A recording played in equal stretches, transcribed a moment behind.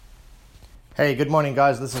Hey, good morning,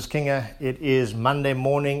 guys. This is Kinga. It is Monday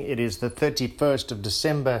morning. It is the 31st of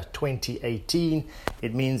December, 2018.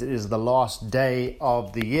 It means it is the last day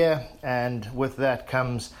of the year. And with that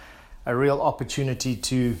comes a real opportunity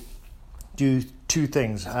to do two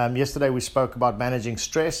things. Yesterday we spoke about managing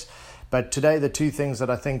stress. But today the two things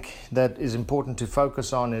that I think that is important to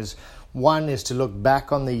focus on is one is to look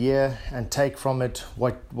back on the year and take from it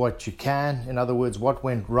what you can. In other words, what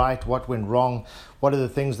went right, what went wrong, what are the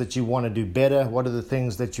things that you want to do better, what are the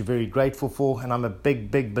things that you're very grateful for. And I'm a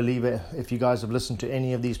big believer, if you guys have listened to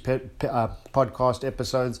any of these podcast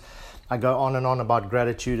episodes, I go on and on about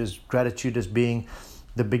gratitude as being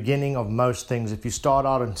the beginning of most things. If you start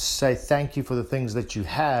out and say thank you for the things that you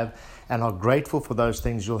have and are grateful for those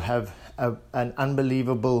things, you'll have an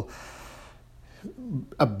unbelievable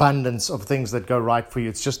abundance of things that go right for you.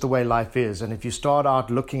 It's just the way life is. And if you start out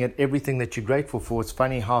looking at everything that you're grateful for, it's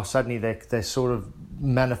funny how suddenly they sort of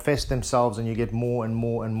manifest themselves and you get more and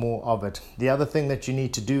more and more of it. The other thing that you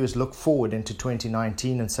need to do is look forward into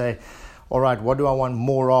 2019 and say, all right, what do I want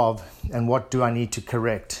more of and what do I need to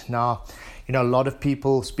correct? Now, a lot of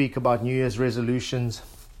people speak about New Year's resolutions.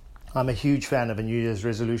 I'm a huge fan of a New Year's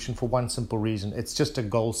resolution for one simple reason. It's just a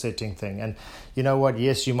goal-setting thing. And you know what?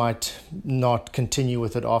 Yes, you might not continue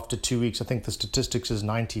with it after 2 weeks. I think the statistics is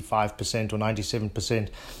 95% or 97%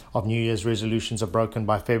 of New Year's resolutions are broken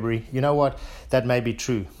by February. You know what? That may be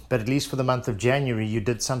true. But at least for the month of January, you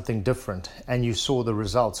did something different and you saw the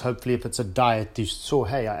results. Hopefully, if it's a diet, you saw,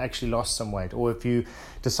 hey, I actually lost some weight. Or if you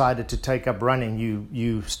decided to take up running,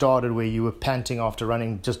 you started where you were panting after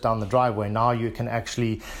running just down the driveway. Now you can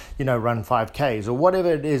actually, run 5Ks or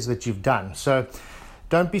whatever it is that you've done. So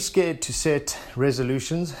don't be scared to set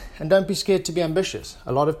resolutions and don't be scared to be ambitious.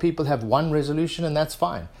 A lot of people have one resolution and that's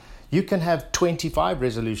fine. You can have 25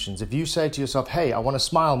 resolutions. If you say to yourself, hey, I want to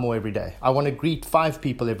smile more every day. I want to greet 5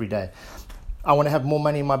 people every day. I want to have more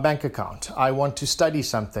money in my bank account. I want to study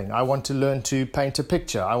something. I want to learn to paint a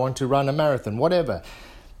picture. I want to run a marathon, whatever.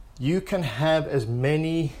 You can have as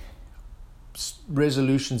many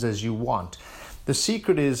resolutions as you want. The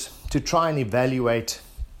secret is to try and evaluate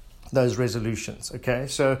those resolutions, okay?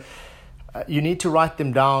 So you need to write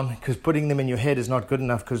them down because putting them in your head is not good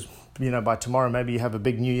enough because, by tomorrow maybe you have a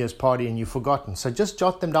big New Year's party and you've forgotten. So just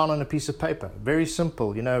jot them down on a piece of paper. Very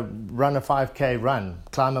simple, run a 5K run,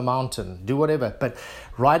 climb a mountain, do whatever. But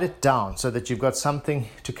write it down so that you've got something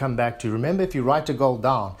to come back to. Remember, if you write a goal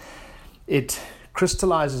down, it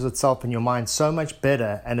crystallizes itself in your mind so much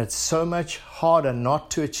better, and it's so much harder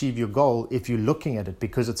not to achieve your goal if you're looking at it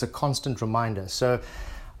because it's a constant reminder. So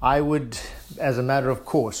I would, as a matter of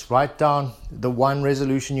course, write down the one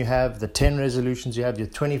resolution you have, the 10 resolutions you have, your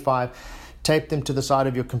 25, tape them to the side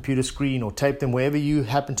of your computer screen or tape them wherever you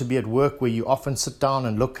happen to be at work where you often sit down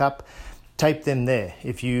and look up. Tape them there.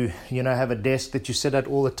 If you have a desk that you sit at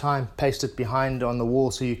all the time, paste it behind on the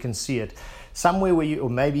wall so you can see it. Somewhere where or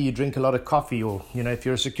maybe you drink a lot of coffee, or if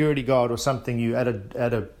you're a security guard or something, you at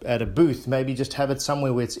a booth, maybe just have it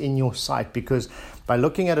somewhere where it's in your sight, because by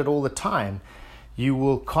looking at it all the time, you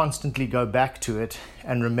will constantly go back to it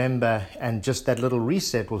and remember, and just that little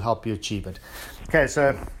reset will help you achieve it. Okay,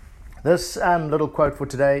 so this little quote for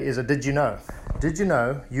today is a did you know? Did you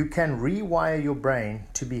know you can rewire your brain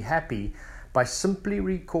to be happy by simply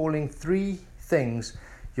recalling 3 things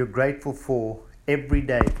you're grateful for every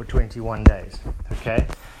day for 21 days, okay?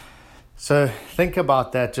 So think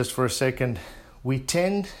about that just for a second. We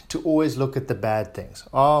tend to always look at the bad things.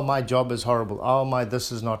 Oh, my job is horrible. Oh,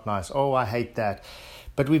 this is not nice. Oh, I hate that.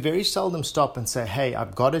 But we very seldom stop and say, hey,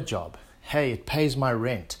 I've got a job. Hey, it pays my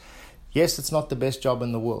rent. Yes, it's not the best job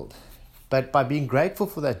in the world. But by being grateful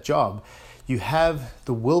for that job, you have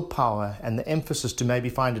the willpower and the emphasis to maybe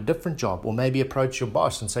find a different job, or maybe approach your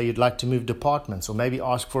boss and say you'd like to move departments, or maybe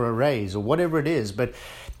ask for a raise, or whatever it is. But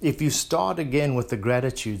if you start again with the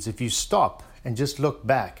gratitudes, if you stop and just look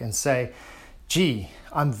back and say, gee,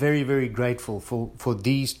 I'm very grateful for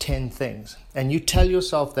these 10 things. And you tell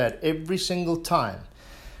yourself that every single time,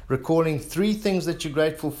 recalling 3 things that you're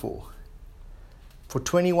grateful for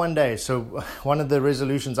 21 days. So one of the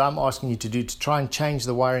resolutions I'm asking you to do to try and change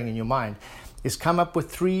the wiring in your mind is come up with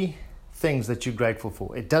 3 things that you're grateful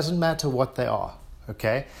for. It doesn't matter what they are,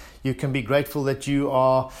 okay? You can be grateful that you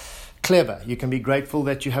are clever. You can be grateful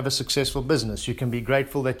that you have a successful business. You can be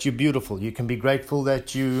grateful that you're beautiful. You can be grateful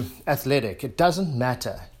that you're athletic. It doesn't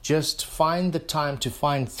matter. Just find the time to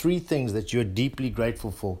find 3 things that you're deeply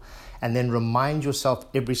grateful for, and then remind yourself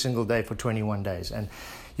every single day for 21 days. And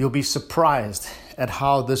you'll be surprised at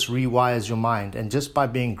how this rewires your mind. And just by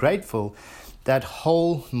being grateful, that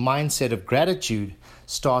whole mindset of gratitude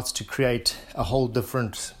starts to create a whole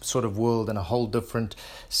different sort of world and a whole different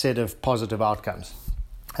set of positive outcomes.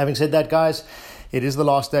 Having said that, guys, it is the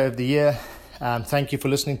last day of the year. Thank you for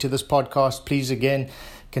listening to this podcast. Please, again,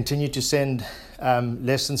 continue to send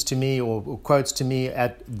lessons to me or quotes to me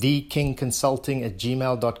at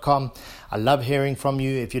thekingconsulting@gmail.com. I love hearing from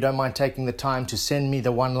you. If you don't mind taking the time to send me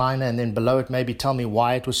the one-liner, and then below it maybe tell me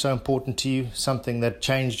why it was so important to you, something that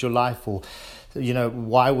changed your life, or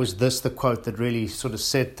why was this the quote that really sort of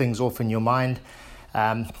set things off in your mind.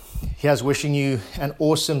 Here's wishing you an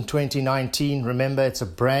awesome 2019. Remember, it's a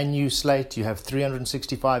brand new slate. You have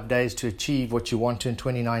 365 days to achieve what you want to in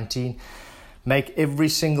 2019. Make every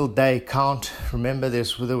single day count. Remember, there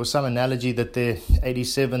was some analogy that there are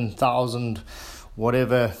 87,000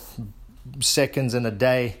 whatever seconds in a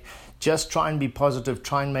day. Just try and be positive.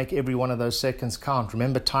 Try and make every one of those seconds count.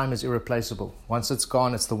 Remember, time is irreplaceable. Once it's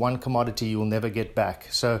gone, it's the one commodity you will never get back.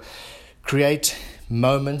 So create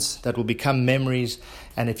moments that will become memories.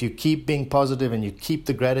 And if you keep being positive and you keep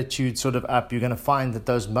the gratitude sort of up, you're going to find that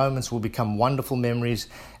those moments will become wonderful memories.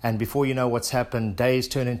 And before you know what's happened, days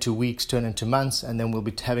turn into weeks, turn into months. And then we'll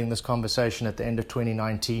be having this conversation at the end of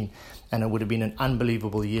 2019. And it would have been an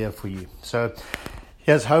unbelievable year for you. So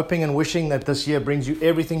here's hoping and wishing that this year brings you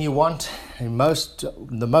everything you want. And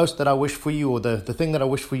the most that I wish for you, or the thing that I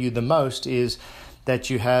wish for you the most, is that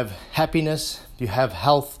you have happiness, you have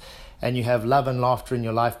health, and you have love and laughter in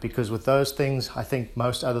your life, because with those things, I think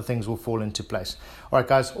most other things will fall into place. All right,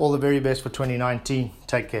 guys, all the very best for 2019.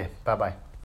 Take care. Bye-bye.